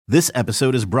This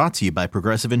episode is brought to you by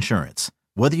Progressive Insurance.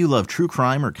 Whether you love true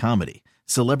crime or comedy,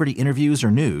 celebrity interviews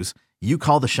or news, you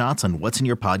call the shots on what's in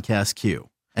your podcast queue.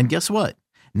 And guess what?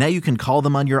 Now you can call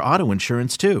them on your auto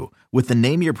insurance too with the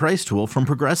Name Your Price tool from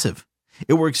Progressive.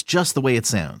 It works just the way it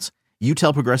sounds. You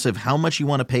tell Progressive how much you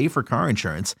want to pay for car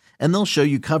insurance, and they'll show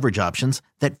you coverage options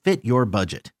that fit your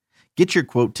budget. Get your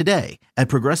quote today at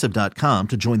Progressive.com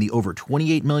to join the over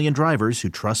 28 million drivers who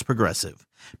trust Progressive.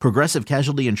 Progressive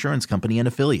Casualty Insurance Company and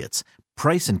Affiliates.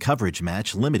 Price and coverage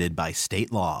match limited by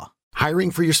state law. Hiring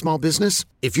for your small business?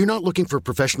 If you're not looking for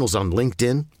professionals on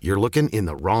LinkedIn, you're looking in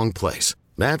the wrong place.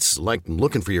 That's like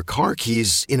looking for your car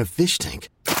keys in a fish tank.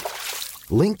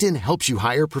 LinkedIn helps you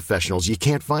hire professionals you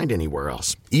can't find anywhere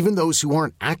else, even those who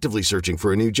aren't actively searching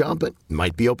for a new job but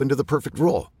might be open to the perfect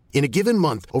role. In a given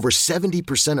month, over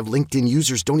 70% of LinkedIn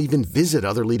users don't even visit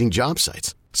other leading job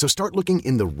sites. So start looking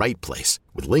in the right place.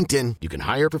 With LinkedIn, you can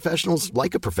hire professionals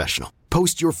like a professional.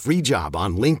 Post your free job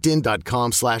on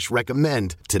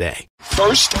linkedin.com/recommend today.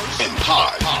 First and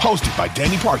Pod, hosted by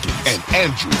Danny Parkins and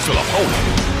Andrew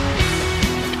Filippone.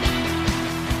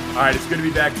 All right, it's good to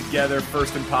be back together.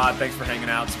 First and Pod, thanks for hanging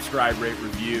out. Subscribe, rate,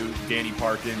 review. Danny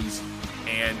Parkins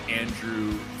and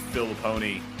Andrew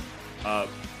Filippone.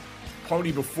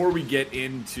 Pony, before we get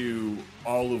into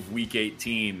all of Week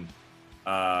 18,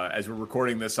 as we're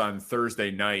recording this on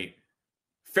Thursday night,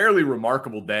 fairly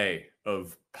remarkable day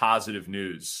of positive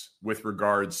news with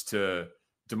regards to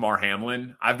Damar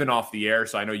Hamlin. I've been off the air,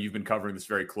 so I know you've been covering this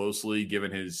very closely, given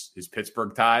his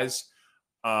Pittsburgh ties.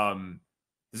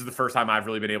 This is the first time I've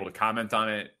really been able to comment on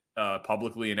it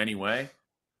publicly in any way.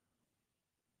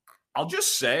 I'll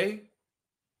just say,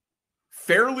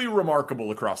 fairly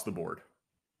remarkable across the board.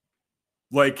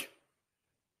 Like,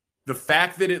 the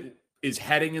fact that it is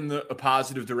heading in a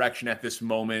positive direction at this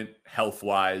moment,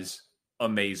 health-wise,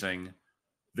 amazing.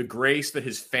 The grace that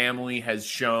his family has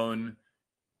shown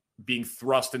being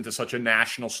thrust into such a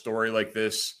national story like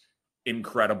this,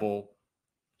 incredible.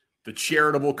 The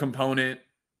charitable component,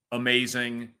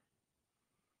 amazing.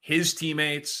 His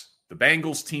teammates, the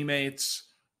Bengals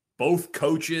teammates, both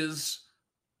coaches,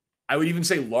 I would even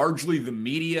say largely the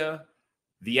media,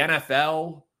 the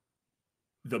NFL,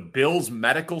 the Bills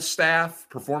medical staff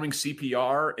performing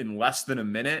CPR in less than a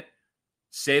minute,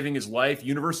 saving his life,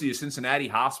 University of Cincinnati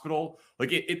Hospital.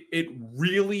 Like it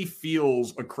really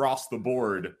feels across the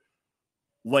board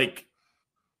like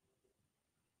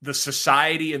the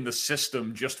society and the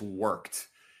system just worked.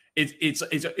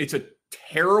 It's a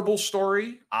terrible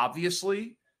story,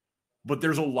 obviously, but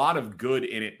there's a lot of good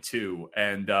in it too.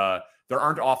 And there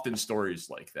aren't often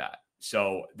stories like that.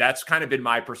 So that's kind of been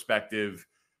my perspective,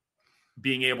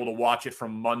 being able to watch it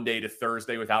from Monday to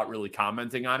Thursday without really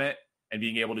commenting on it and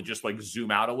being able to just like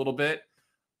zoom out a little bit.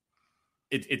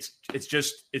 It's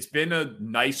been a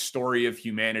nice story of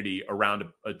humanity around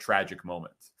a tragic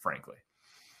moment, frankly.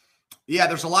 Yeah,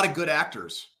 there's a lot of good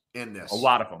actors in this. A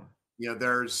lot of them. You know,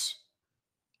 there's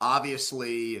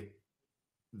obviously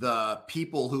the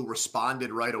people who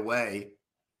responded right away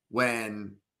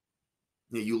when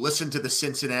you listen to the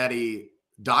Cincinnati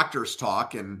doctors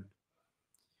talk, and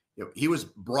he was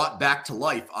brought back to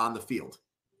life on the field.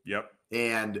 Yep.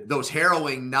 And those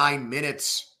harrowing 9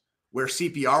 minutes where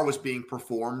CPR was being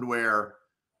performed, where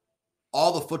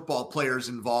all the football players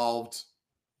involved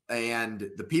and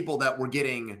the people that were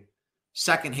getting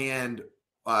secondhand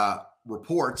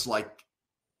reports, like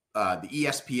the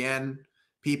ESPN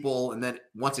people, and then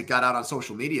once it got out on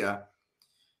social media,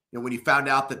 when you found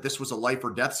out that this was a life or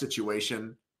death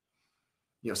situation,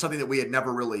 something that we had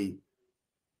never really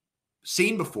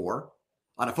seen before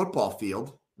on a football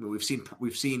field. I mean,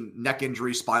 we've seen neck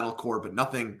injury, spinal cord, but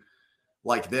nothing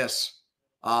like this.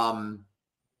 I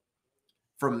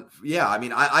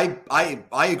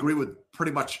agree with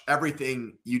pretty much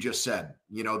everything you just said.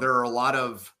 There are a lot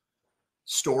of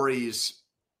stories,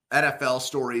 NFL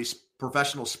stories,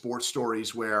 professional sports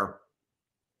stories where,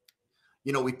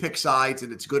 we pick sides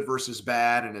and it's good versus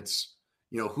bad. And it's,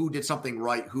 who did something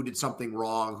right? Who did something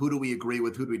wrong? Who do we agree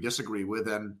with? Who do we disagree with?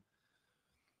 And,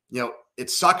 it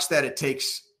sucks that it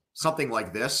takes something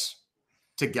like this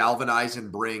to galvanize and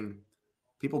bring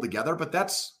people together. But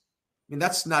that's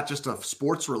not just a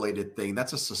sports related thing.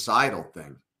 That's a societal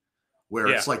thing where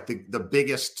it's like the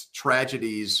biggest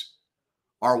tragedies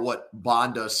are what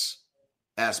bond us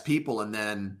as people. And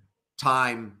then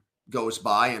time goes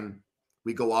by and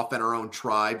we go off in our own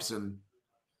tribes and,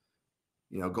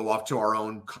 go off to our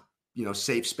own,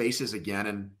 safe spaces again.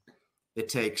 And it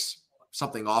takes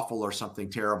something awful or something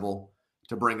terrible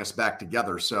to bring us back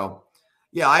together. So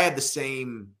yeah, I had the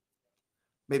same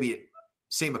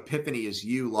epiphany as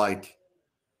you. Like,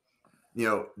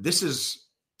 this is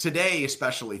today,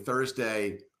 especially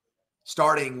Thursday,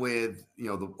 starting with,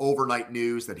 the overnight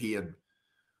news that he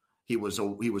was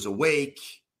awake,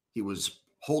 he was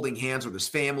holding hands with his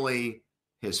family.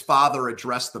 His father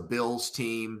addressed the Bills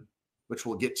team, which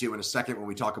we'll get to in a second when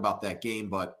we talk about that game.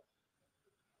 But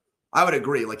I would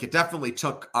agree, like, it definitely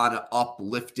took on an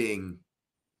uplifting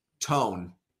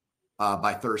tone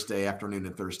by Thursday afternoon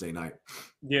and Thursday night.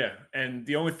 Yeah, and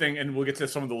the only thing, and we'll get to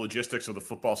some of the logistics of the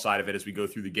football side of it as we go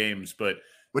through the games, but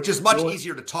which is much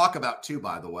easier to talk about too,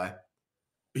 by the way.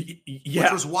 Yeah,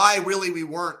 which was why really we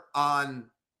weren't on.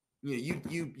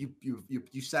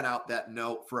 You sent out that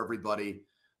note for everybody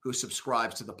who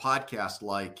subscribes to the podcast.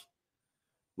 Like,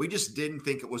 we just didn't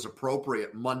think it was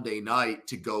appropriate Monday night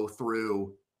to go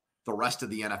through the rest of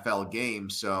the NFL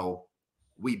games, so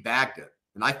we bagged it.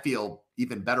 And I feel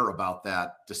even better about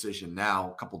that decision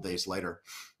now, a couple days later.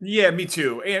 Yeah, me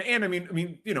too. And I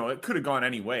mean, it could have gone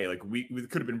any way. Like, we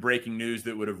could have been breaking news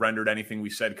that would have rendered anything we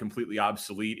said completely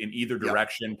obsolete in either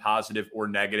direction, positive or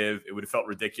negative. It would have felt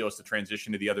ridiculous to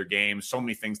transition to the other games. So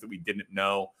many things that we didn't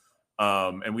know.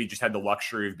 And we just had the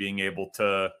luxury of being able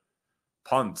to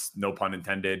punt, no pun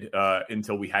intended,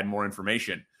 until we had more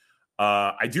information.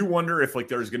 I do wonder if, like,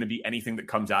 there's going to be anything that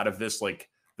comes out of this, like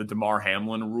the Damar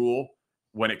Hamlin rule,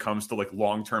 when it comes to, like,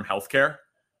 long-term healthcare.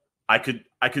 I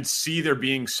could see there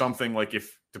being something, like,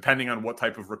 if, depending on what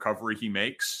type of recovery he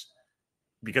makes,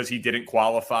 because he didn't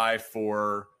qualify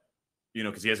for,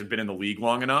 because he hasn't been in the league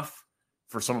long enough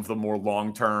for some of the more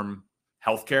long-term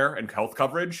healthcare and health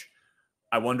coverage.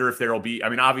 I wonder if there'll be,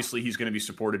 obviously he's going to be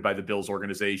supported by the Bills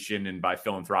organization and by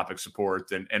philanthropic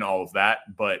support and all of that,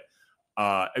 but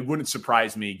it wouldn't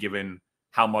surprise me given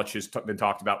how much has been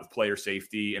talked about with player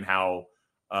safety and how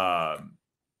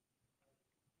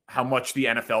much the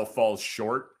NFL falls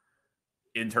short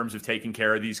in terms of taking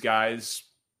care of these guys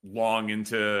long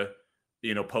into,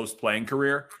 post-playing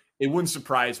career. It wouldn't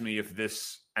surprise me if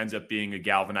this ends up being a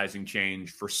galvanizing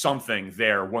change for something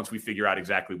there once we figure out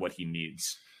exactly what he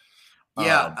needs.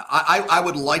 Yeah, I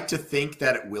would like to think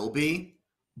that it will be,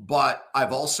 but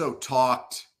I've also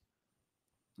talked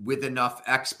with enough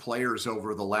ex-players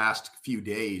over the last few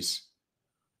days,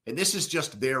 and this is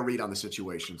just their read on the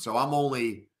situation. So I'm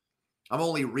only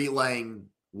relaying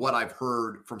what I've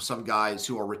heard from some guys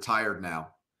who are retired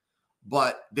now.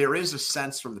 But there is a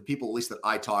sense from the people, at least that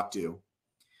I talk to,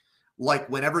 like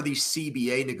whenever these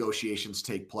CBA negotiations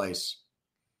take place,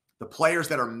 the players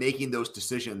that are making those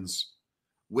decisions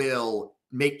will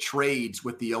make trades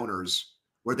with the owners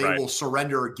where they will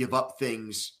surrender or give up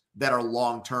things that are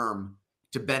long-term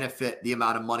to benefit the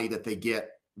amount of money that they get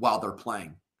while they're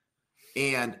playing.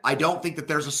 And I don't think that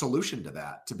there's a solution to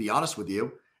that, to be honest with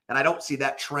you. And I don't see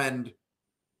that trend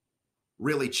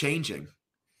really changing.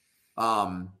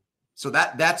 So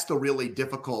that's the really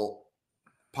difficult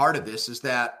part of this, is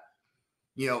that,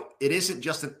 it isn't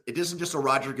just a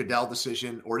Roger Goodell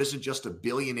decision, or it isn't just a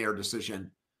billionaire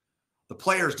decision. The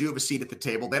players do have a seat at the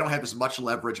table. They don't have as much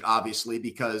leverage, obviously,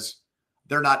 because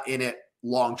they're not in it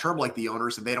long-term like the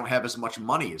owners, and they don't have as much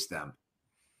money as them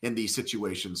in these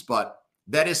situations. But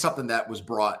that is something that was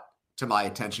brought to my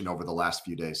attention over the last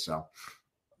few days. So,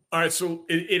 all right. So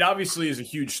it obviously is a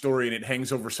huge story, and it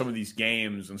hangs over some of these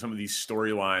games and some of these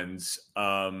storylines.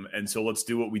 And so let's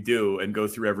do what we do and go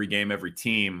through every game, every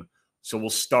team. So we'll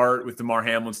start with Damar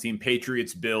Hamlin's team,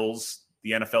 Patriots, Bills.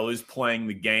 The NFL is playing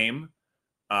the game.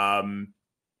 How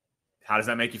does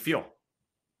that make you feel?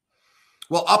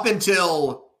 Well, up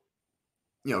until,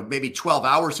 maybe 12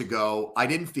 hours ago, I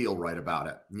didn't feel right about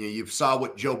it. You saw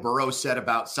what Joe Burrow said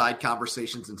about side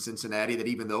conversations in Cincinnati, that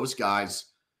even those guys,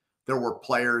 there were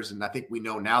players, and I think we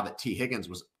know now that T. Higgins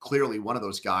was clearly one of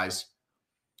those guys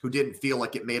who didn't feel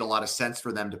like it made a lot of sense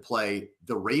for them to play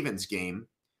the Ravens game.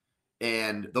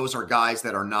 And those are guys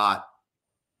that are not,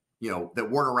 that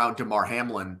weren't around Damar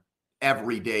Hamlin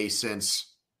every day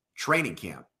since training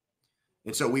camp.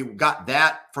 And so we got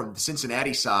that from the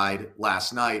Cincinnati side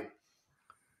last night.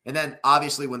 And then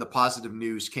obviously when the positive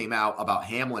news came out about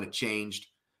Hamlin, it changed.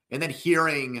 And then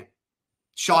hearing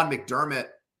Sean McDermott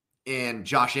and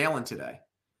Josh Allen today.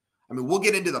 We'll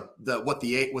get into what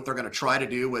they're going to try to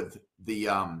do with the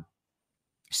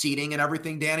seating and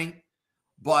everything, Danny.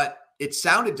 But it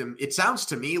sounds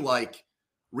to me like,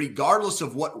 regardless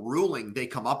of what ruling they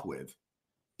come up with,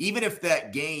 even if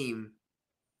that game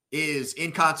is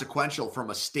inconsequential from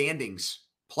a standings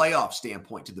playoff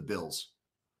standpoint to the Bills,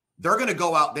 they're going to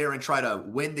go out there and try to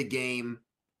win the game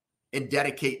and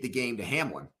dedicate the game to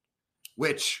Hamlin,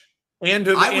 which and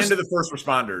to the first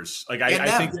responders. Like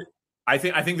I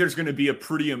think there's going to be a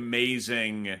pretty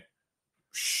amazing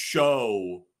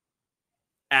show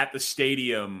at the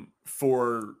stadium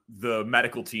for the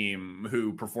medical team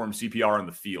who performed CPR on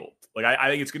the field. Like, I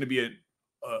think it's going to be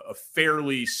a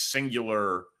fairly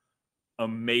singular,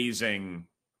 amazing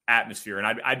atmosphere.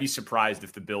 And I'd be surprised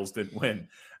if the Bills didn't win.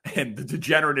 And the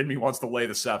degenerate in me wants to lay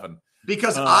the 7.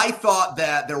 Because I thought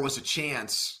that there was a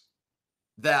chance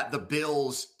that the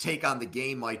Bills' take on the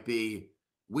game might be,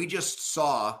 we just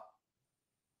saw,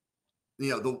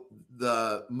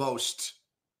 the most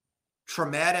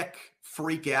traumatic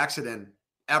freak accident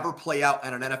ever play out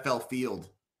on an NFL field.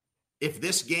 If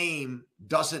this game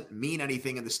doesn't mean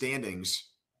anything in the standings,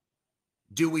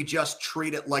 do we just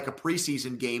treat it like a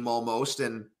preseason game almost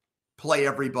and play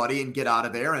everybody and get out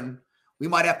of there? And we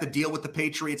might have to deal with the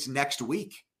Patriots next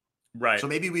week. Right. So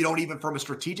maybe we don't even, from a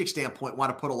strategic standpoint, want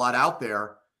to put a lot out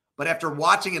there. But after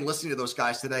watching and listening to those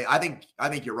guys today, I think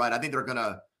you're right. I think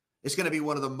it's going to be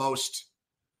one of the most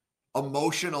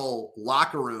emotional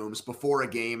locker rooms before a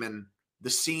game, and the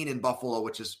scene in Buffalo,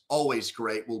 which is always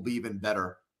great, will be even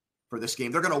better for this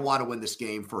game. They're going to want to win this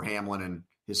game for Hamlin and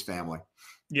his family.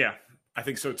 Yeah, I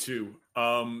think so too.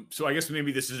 So I guess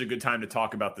maybe this is a good time to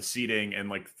talk about the seeding and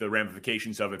like the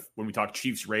ramifications of it when we talk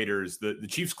Chiefs Raiders. The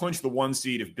Chiefs clinch the 1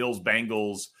 seed if Bills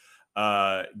Bengals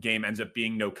game ends up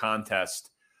being no contest.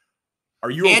 Are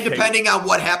you and okay depending on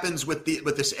what happens with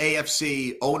this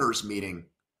AFC owners meeting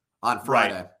on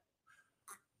Friday? Right.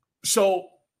 So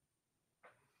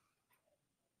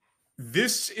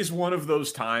this is one of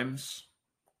those times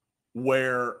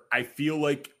where I feel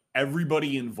like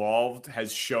everybody involved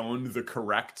has shown the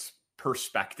correct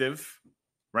perspective,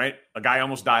 right? A guy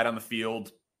almost died on the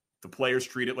field. The players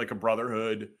treat it like a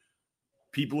brotherhood.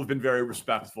 People have been very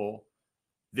respectful.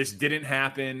 This didn't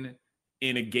happen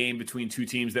in a game between two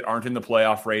teams that aren't in the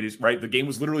playoff race, right? The game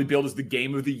was literally billed as the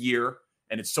game of the year,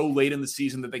 and it's so late in the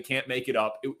season that they can't make it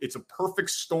up. It's a perfect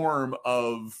storm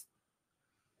of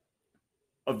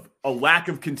a lack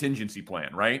of contingency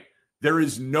plan, right? There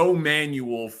is no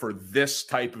manual for this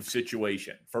type of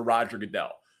situation for Roger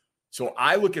Goodell. So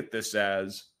I look at this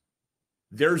as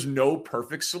there's no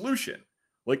perfect solution.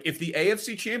 Like if the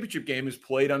AFC Championship game is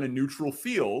played on a neutral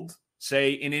field,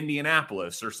 say in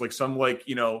Indianapolis or like some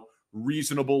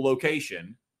reasonable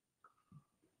location,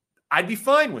 I'd be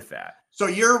fine with that. So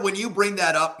when you bring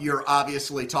that up, you're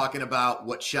obviously talking about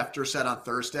what Schefter said on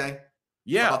Thursday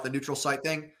about the neutral site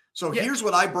thing. So here's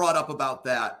what I brought up about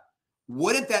that.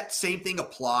 Wouldn't that same thing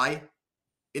apply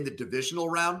in the divisional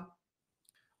round?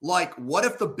 Like, what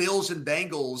if the Bills and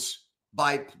Bengals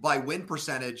by win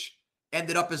percentage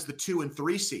ended up as the 2 and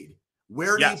 3 seed?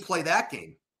 Where do you play that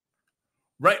game?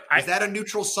 Right. Is that a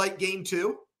neutral site game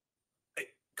too?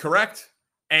 Correct.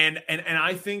 And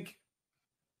I think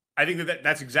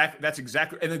that's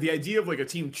exactly. And then the idea of like a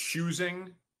team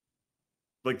choosing,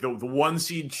 like the 1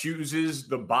 seed chooses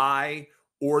the bye,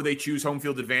 or they choose home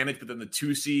field advantage, but then the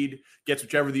 2 seed gets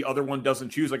whichever the other one doesn't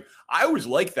choose. Like, I always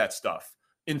like that stuff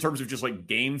in terms of just like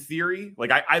game theory.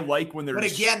 Like I like when there's.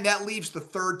 But again, that leaves the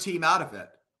 3rd team out of it.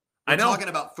 We're talking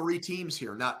about 3 teams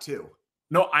here, not 2.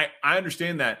 No, I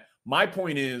understand that. My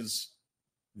point is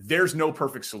there's no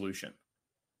perfect solution.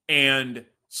 And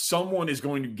someone is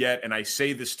going to get, and I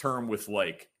say this term with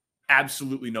like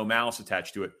absolutely no malice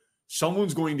attached to it,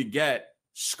 someone's going to get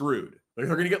screwed. Like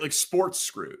they're going to get like sports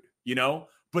screwed.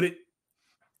 But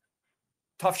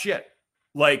tough shit.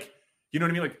 Like, you know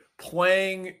what I mean? Like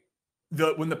playing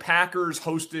when the Packers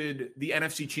hosted the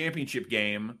NFC Championship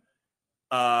game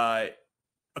a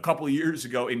couple of years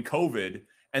ago in COVID,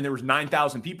 and there was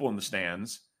 9,000 people in the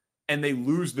stands, and they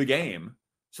lose the game.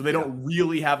 So they don't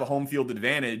really have a home field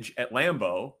advantage at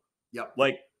Lambeau. Yep.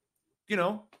 Like,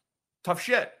 tough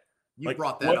shit. You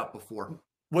brought that up before.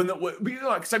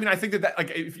 Because I think that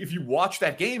like if you watch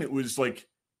that game, it was like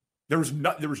there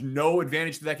was no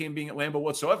advantage to that game being at Lambeau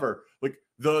whatsoever. Like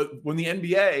when the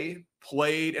NBA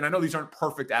played, and I know these aren't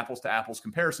perfect apples to apples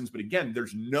comparisons, but again,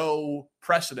 there's no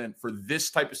precedent for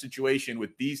this type of situation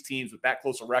with these teams with that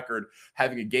close a record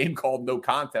having a game called no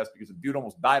contest because a dude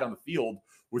almost died on the field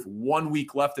with 1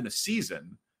 week left in a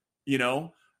season,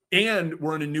 and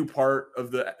we're in a new part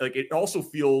of it also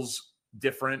feels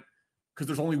different because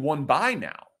there's only one bye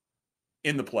now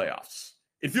in the playoffs.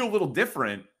 It'd feel a little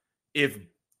different if,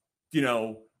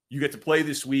 you get to play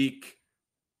this week,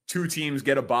 2 teams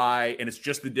get a bye, and it's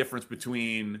just the difference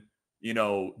between, the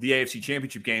AFC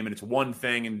Championship game, and it's one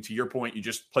thing. And to your point, you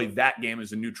just play that game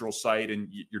as a neutral site and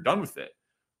you're done with it.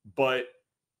 But,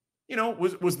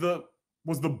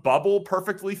 was the bubble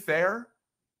perfectly fair?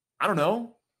 I don't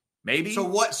know. Maybe. So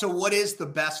what is the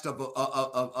best of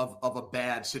a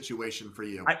bad situation for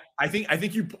you? I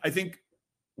think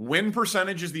win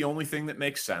percentage is the only thing that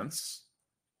makes sense.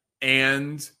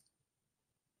 And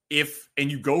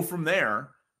and you go from there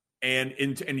and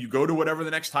you go to whatever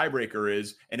the next tiebreaker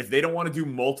is. And if they don't want to do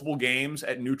multiple games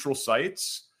at neutral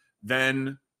sites,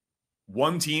 then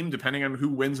one team, depending on who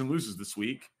wins and loses this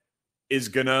week, is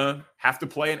going to have to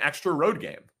play an extra road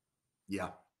game. Yeah.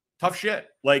 Tough shit.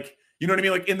 Like, you know what I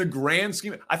mean? Like, in the grand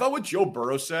scheme, I thought what Joe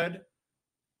Burrow said,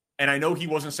 and I know he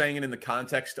wasn't saying it in the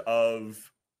context of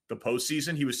the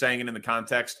postseason. He was saying it in the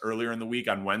context earlier in the week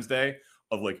on Wednesday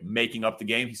of like making up the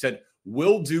game. He said,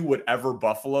 we'll do whatever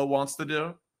Buffalo wants to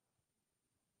do.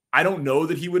 I don't know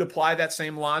that he would apply that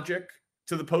same logic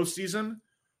to the postseason,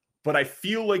 but I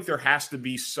feel like there has to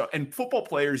be so, and football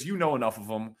players, you know enough of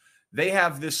them, they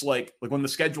have this like when the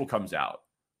schedule comes out,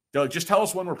 they're like, just tell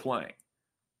us when we're playing.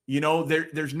 You know,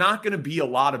 there's not going to be a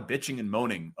lot of bitching and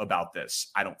moaning about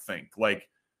this, I don't think. Like,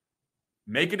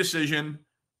 make a decision,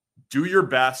 do your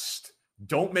best,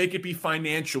 don't make it be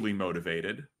financially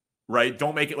motivated, right?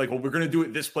 Don't make it like, well, we're going to do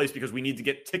it this place because we need to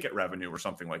get ticket revenue or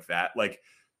something like that. Like,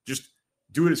 just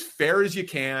do it as fair as you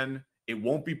can. It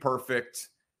won't be perfect.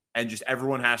 And just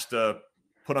everyone has to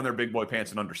put on their big boy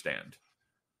pants and understand.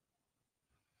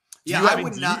 Do you have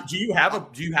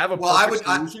a well,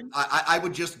 solution? I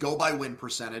would just go by win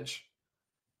percentage,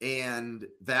 and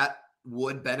that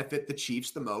would benefit the Chiefs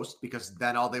the most because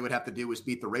then all they would have to do is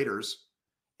beat the Raiders,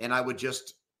 and I would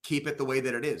just keep it the way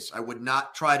that it is. I would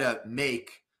not try to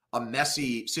make a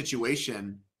messy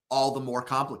situation all the more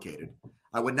complicated.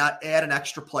 I would not add an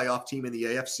extra playoff team in the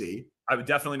AFC. I would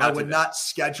definitely not. I would not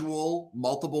schedule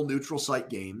multiple neutral site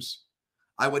games.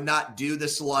 I would not do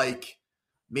this like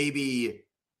maybe,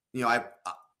 you know,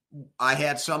 I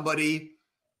had somebody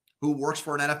who works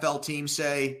for an NFL team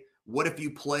say, what if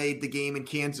you played the game in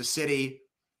Kansas City,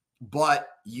 but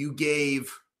you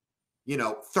gave,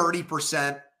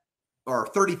 30% or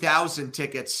 30,000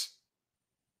 tickets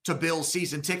to Bills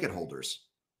season ticket holders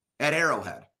at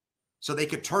Arrowhead so they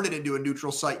could turn it into a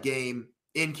neutral site game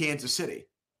in Kansas City?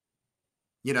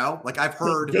 Like I've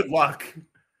heard. Good luck.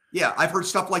 Yeah, I've heard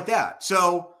stuff like that.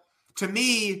 So to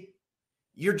me,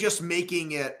 you're just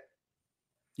making it.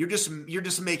 You're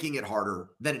just making it harder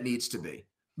than it needs to be.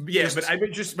 Yeah,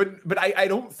 but I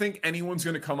don't think anyone's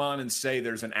going to come on and say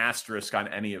there's an asterisk on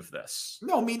any of this.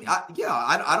 No, I mean,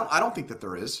 I don't think that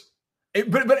there is.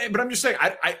 But I'm just saying,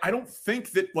 I don't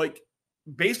think that, like,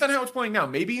 based on how it's playing now,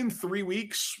 maybe in 3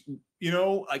 weeks,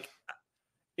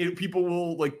 people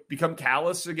will like become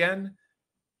callous again,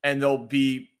 and they'll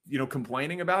be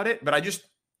complaining about it. But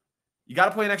you got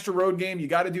to play an extra road game. You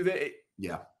got to do that.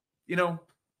 Yeah,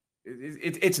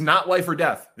 it's not life or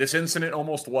death. This incident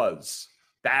almost was.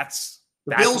 That's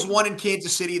Bills won in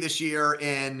Kansas City this year,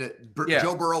 and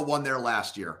Joe Burrow won there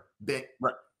last year.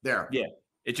 Right there. Yeah,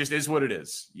 it just is what it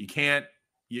is. You can't.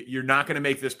 You're not going to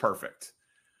make this perfect.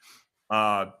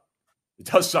 It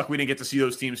does suck we didn't get to see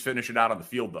those teams finish it out on the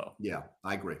field, though. Yeah,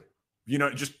 I agree.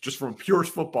 Just from a pure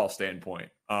football standpoint,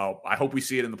 I hope we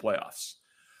see it in the playoffs.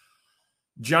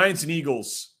 Giants and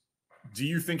Eagles. Do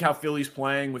you think how Philly's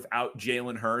playing without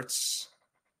Jalen Hurts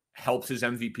helps his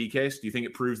MVP case? Do you think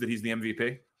it proves that he's the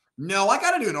MVP? No, I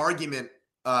got to do an argument.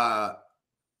 I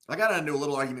got to do a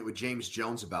little argument with James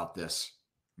Jones about this.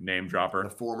 Name dropper. The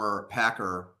former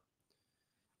Packer.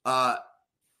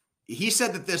 He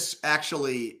said that this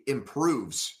actually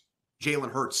improves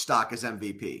Jalen Hurts' stock as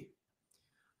MVP.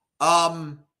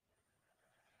 And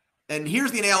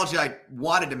here's the analogy I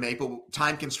wanted to make, but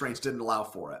time constraints didn't allow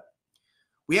for it.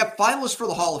 We have finalists for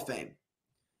the Hall of Fame.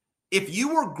 If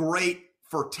you were great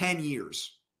for 10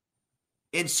 years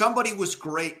and somebody was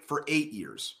great for 8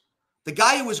 years, the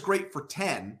guy who was great for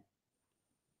 10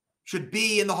 should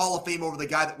be in the Hall of Fame over the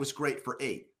guy that was great for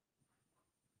 8.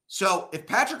 So if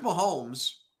Patrick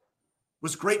Mahomes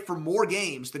was great for more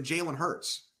games than Jalen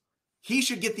Hurts, he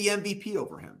should get the MVP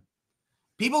over him.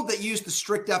 People that use the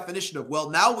strict definition of, well,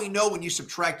 now we know when you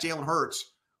subtract Jalen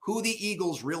Hurts who the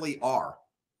Eagles really are.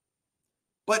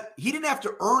 But he didn't have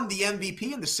to earn the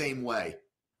MVP in the same way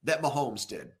that Mahomes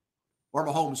did, or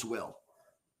Mahomes will,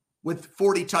 with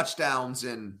 40 touchdowns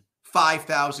and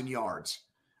 5,000 yards.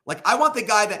 Like, I want the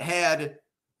guy that had,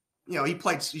 he's going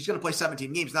to play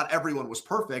 17 games. Not everyone was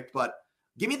perfect, but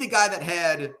give me the guy that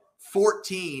had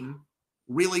 14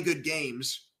 really good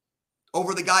games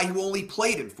over the guy who only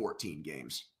played in 14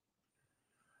 games.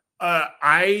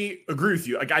 I agree with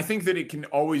you. Like, I think that it can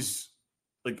always,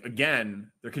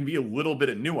 again, there can be a little bit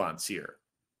of nuance here.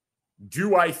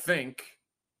 Do I think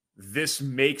this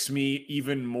makes me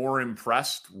even more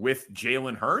impressed with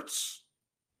Jalen Hurts?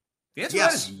 The answer to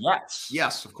that is yes.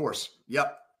 Yes, of course.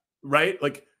 Yep. Right?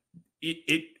 Like,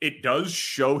 it does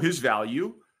show his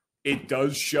value. It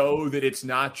does show that it's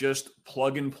not just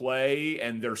plug and play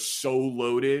and they're so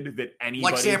loaded that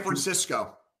anybody... Like San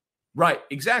Francisco. Right,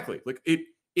 exactly. Like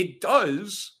it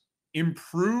does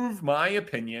improve my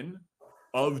opinion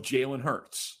of Jalen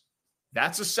Hurts.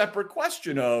 That's a separate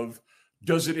question of,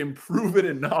 does it improve it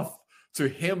enough to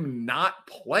him not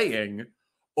playing,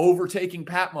 overtaking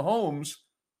Pat Mahomes,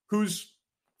 who's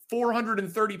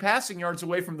 430 passing yards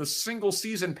away from the single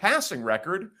season passing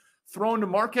record thrown to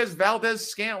Marquez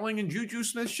Valdez-Scantling and Juju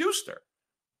Smith-Schuster.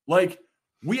 Like,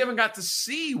 we haven't got to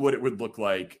see what it would look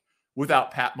like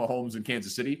without Pat Mahomes in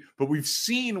Kansas City, but we've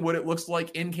seen what it looks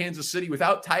like in Kansas City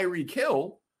without Tyreek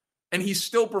Hill, and he's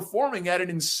still performing at an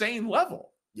insane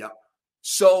level. Yep.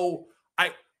 So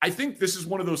I think this is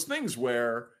one of those things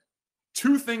where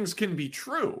two things can be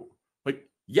true. Like,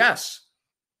 yes,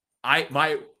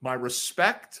 my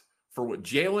respect for what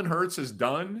Jalen Hurts has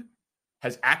done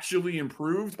has actually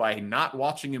improved by not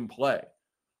watching him play,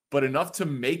 but enough to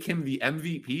make him the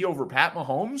MVP over Pat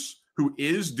Mahomes, who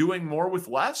is doing more with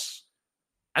less?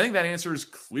 I think that answer is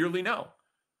clearly no.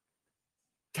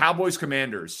 Cowboys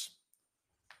Commanders.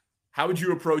 How would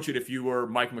you approach it if you were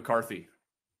Mike McCarthy?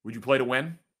 Would you play to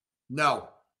win? No,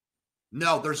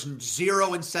 there's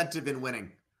zero incentive in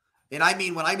winning. And I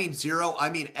mean, when I mean zero, I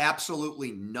mean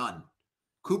absolutely none.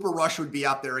 Cooper Rush would be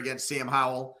out there against Sam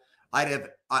Howell. I'd have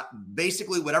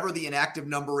basically whatever the inactive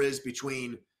number is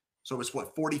between, so it's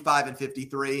 45 and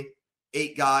 53,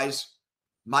 8 guys.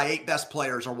 My 8 best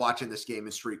players are watching this game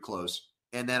in street clothes.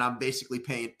 And then I'm basically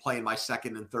playing my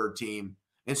second and third team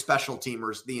and special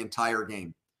teamers the entire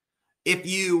game. If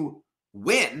you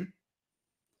win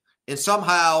and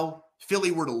somehow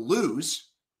Philly were to lose,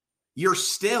 you're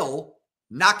still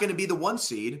not going to be the 1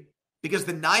 seed because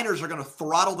the Niners are going to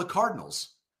throttle the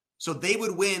Cardinals. So they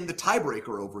would win the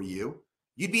tiebreaker over you.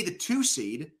 You'd be the 2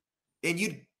 seed and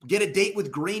you'd get a date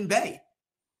with Green Bay.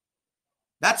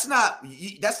 That's not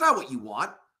what you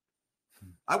want.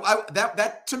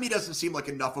 That to me doesn't seem like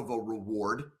enough of a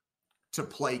reward to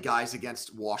play guys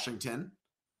against Washington.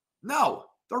 No,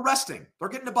 they're resting. They're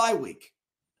getting a bye week.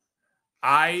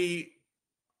 I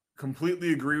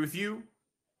completely agree with you.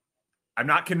 I'm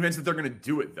not convinced that they're going to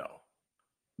do it, though.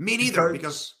 Me neither,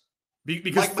 because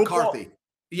Mike McCarthy.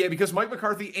 Yeah, because Mike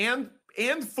McCarthy and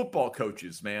football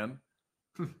coaches, man.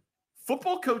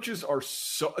 Football coaches are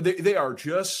they are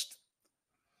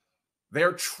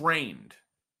trained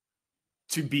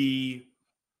to be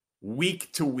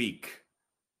week to week.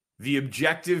 The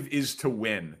objective is to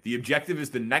win. The objective is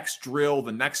the next drill,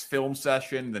 the next film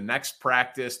session, the next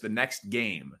practice, the next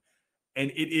game.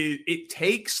 And it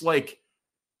takes like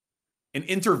an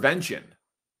intervention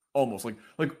almost.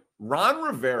 Like Ron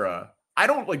Rivera, I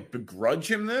don't like begrudge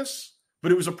him this,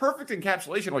 but it was a perfect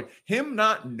encapsulation. Like him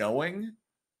not knowing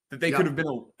that they could have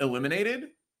been eliminated.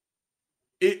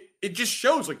 It just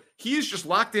shows like he is just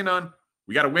locked in on,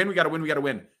 we got to win, we got to win, we got to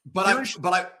win. But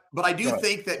I do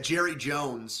think that Jerry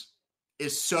Jones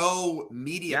is so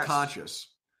media conscious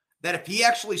that if he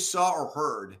actually saw or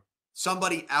heard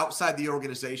somebody outside the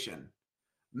organization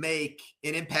make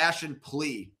an impassioned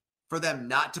plea for them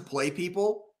not to play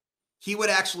people, he would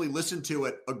actually listen to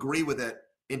it, agree with it,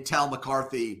 and tell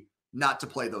McCarthy not to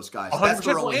play those guys. That's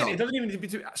their only hope. It doesn't even need to be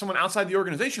to someone outside the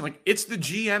organization. Like, it's the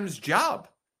GM's job.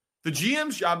 The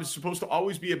GM's job is supposed to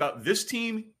always be about this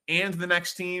team and the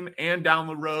next team and down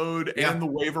the road and the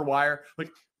waiver wire. Like,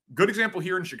 good example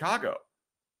here in Chicago.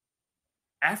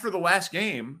 After the last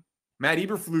game, Matt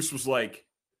Eberflus was like,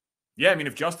 yeah, I mean,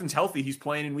 if Justin's healthy, he's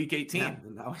playing in week 18. Yeah,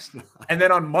 no, it's not. And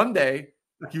then on Monday,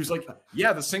 he was like,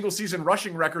 yeah, the single season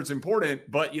rushing record's important,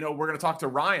 but, we're going to talk to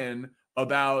Ryan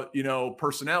about,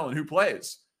 personnel and who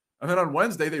plays. And then on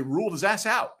Wednesday, they ruled his ass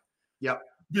out. Yep.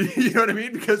 You know what I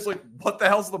mean? Because, like, what the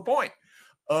hell's the point?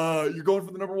 You're going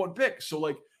for the number 1 pick. So,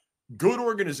 like, good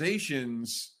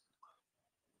organizations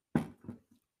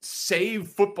save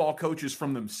football coaches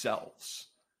from themselves.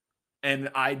 And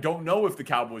I don't know if the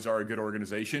Cowboys are a good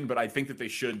organization, but I think that they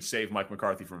should save Mike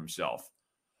McCarthy from himself.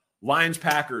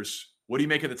 Lions-Packers, what do you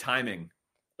make of the timing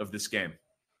of this game?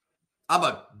 I'm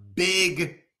a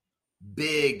big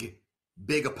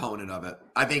opponent of it.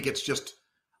 I think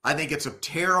it's a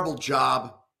terrible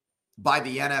job by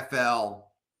the NFL.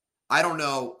 I don't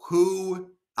know who.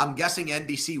 I'm guessing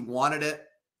NBC wanted it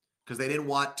because they didn't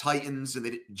want Titans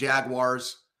and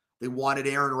Jaguars. They wanted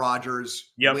Aaron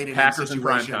Rodgers. Yep, Packers in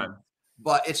prime time.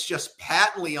 But it's just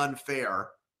patently unfair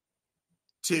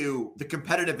to the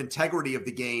competitive integrity of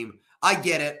the game. I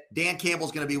get it. Dan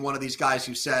Campbell's going to be one of these guys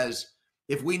who says,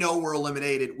 if we know we're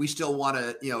eliminated, we still want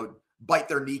to, bite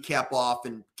their kneecap off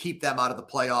and keep them out of the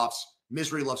playoffs.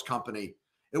 Misery loves company.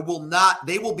 They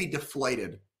will be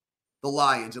deflated, the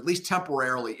Lions, at least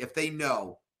temporarily, if they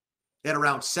know at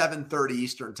around 7:30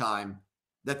 Eastern time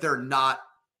that they're not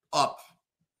up.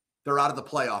 They're out of the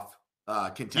playoff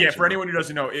contention. Yeah, for anyone who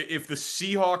doesn't know, if the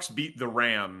Seahawks beat the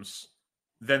Rams,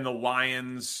 then the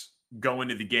Lions go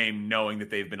into the game knowing that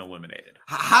they've been eliminated.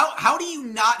 How do you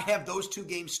not have those two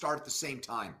games start at the same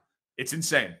time? It's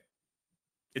insane.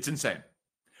 It's insane.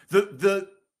 The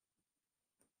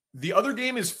other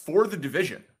game is for the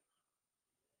division.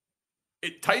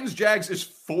 Titans-Jags is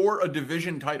for a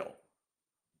division title.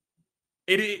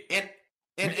 I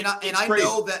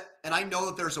know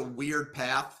that there's a weird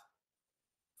path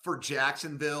for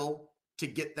Jacksonville to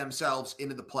get themselves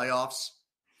into the playoffs,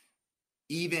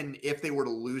 even if they were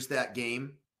to lose that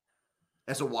game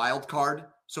as a wild card.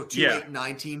 So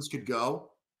 8-9 teams could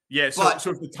go. Yeah. So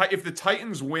if the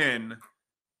Titans win,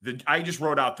 I just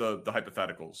wrote out the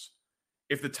hypotheticals.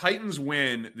 If the Titans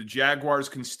win, the Jaguars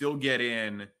can still get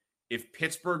in. If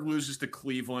Pittsburgh loses to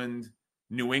Cleveland,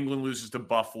 New England loses to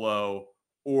Buffalo,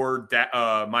 or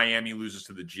Miami loses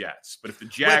to the Jets. But if the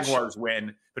Jaguars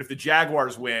win,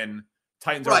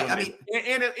 Titans are eliminated.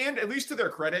 And at least to their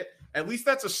credit, at least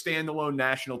that's a standalone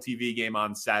national TV game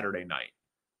on Saturday night.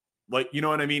 Like, you know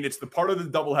what I mean? It's the part of the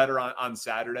doubleheader on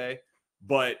Saturday.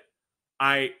 But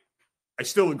I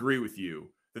still agree with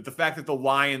you that the fact that the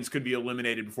Lions could be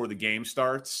eliminated before the game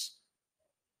starts,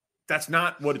 that's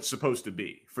not what it's supposed to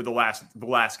be for the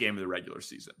last game of the regular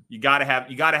season. You got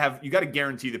to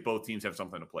guarantee that both teams have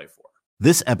something to play for.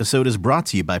 This episode is brought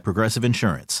to you by Progressive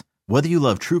Insurance. Whether you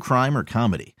love true crime or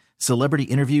comedy, celebrity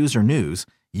interviews or news,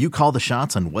 you call the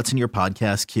shots on what's in your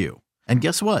podcast queue. And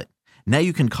guess what? Now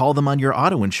you can call them on your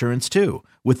auto insurance too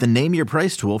with the Name Your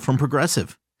Price tool from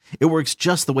Progressive. It works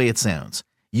just the way it sounds.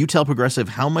 You tell Progressive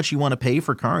how much you want to pay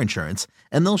for car insurance,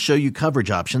 and they'll show you coverage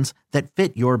options that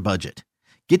fit your budget.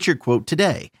 Get your quote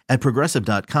today at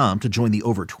Progressive.com to join the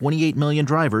over 28 million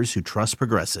drivers who trust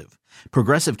Progressive.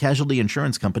 Progressive Casualty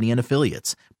Insurance Company and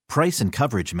Affiliates. Price and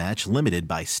coverage match limited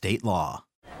by state law.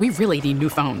 We really need new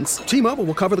phones. T-Mobile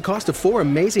will cover the cost of 4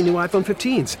 amazing new iPhone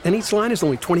 15s, and each line is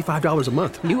only $25 a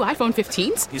month. New iPhone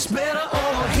 15s? It's better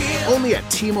over here. Only at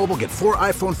T-Mobile, get 4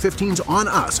 iPhone 15s on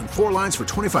us and 4 lines for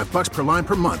 $25 per line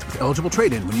per month with eligible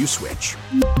trade-in when you switch.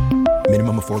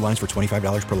 Minimum of 4 lines for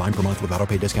 $25 per line per month with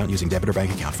autopay discount using debit or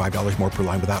bank account. $5 more per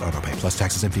line without autopay, plus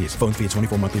taxes and fees. Phone fee at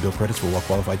 24 monthly bill credits for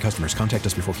well-qualified customers. Contact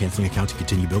us before canceling account to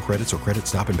continue bill credits or credit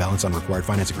stop and balance on required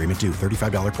finance agreement due.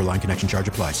 $35 per line connection charge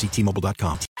applies. See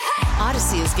T-Mobile.com.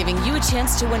 Odyssey is giving you a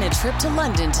chance to win a trip to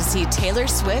London to see Taylor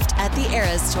Swift at the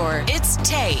Eras Tour. It's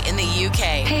Tay in the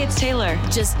UK. Hey, it's Taylor.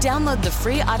 Just download the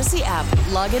free Odyssey app,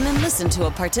 log in and listen to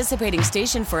a participating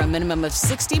station for a minimum of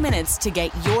 60 minutes to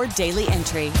get your daily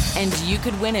entry. And you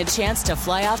could win a chance to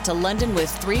fly off to London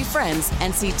with 3 friends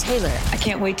and see Taylor. I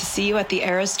can't wait to see you at the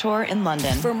Eras Tour in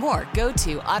London. For more, go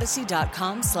to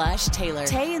odyssey.com/Taylor.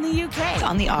 Tay in the UK. It's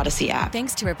on the Odyssey app.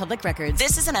 Thanks to Republic Records.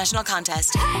 This is a national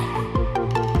contest.